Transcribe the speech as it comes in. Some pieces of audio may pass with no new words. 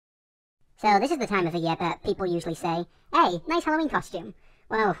So this is the time of the year that people usually say, hey, nice Halloween costume.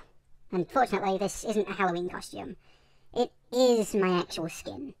 Well, unfortunately, this isn't a Halloween costume. It is my actual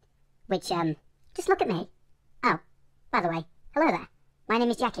skin. Which, just look at me. Oh, by the way, hello there. My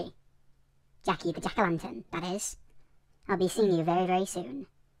name is Jackie. Jackie the Jack-o'-lantern, that is. I'll be seeing you very, very soon.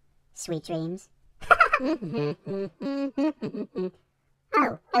 Sweet dreams. Oh,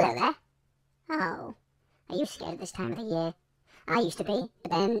 hello there. Oh, are you scared at this time of the year? I used to be,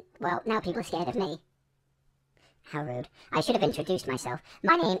 but then, well, now people are scared of me. How rude. I should have introduced myself.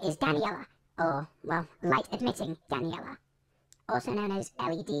 My name is Daniela, or, well, light-emitting Daniela. Also known as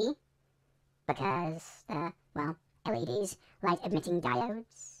LED, because, well, LEDs, light-emitting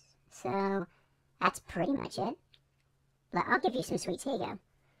diodes. So, that's pretty much it. But I'll give you some sweets, here you go.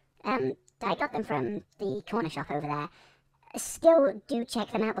 I got them from the corner shop over there. Still do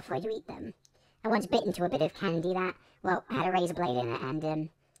check them out before you eat them. I once bit into a bit of candy that, well, had a razor blade in it, and,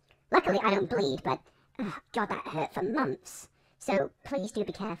 luckily I don't bleed, but, oh, God, that hurt for months. So, please do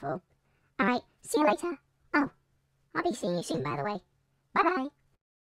be careful. Alright, see you later. Oh, I'll be seeing you soon, by the way. Bye-bye.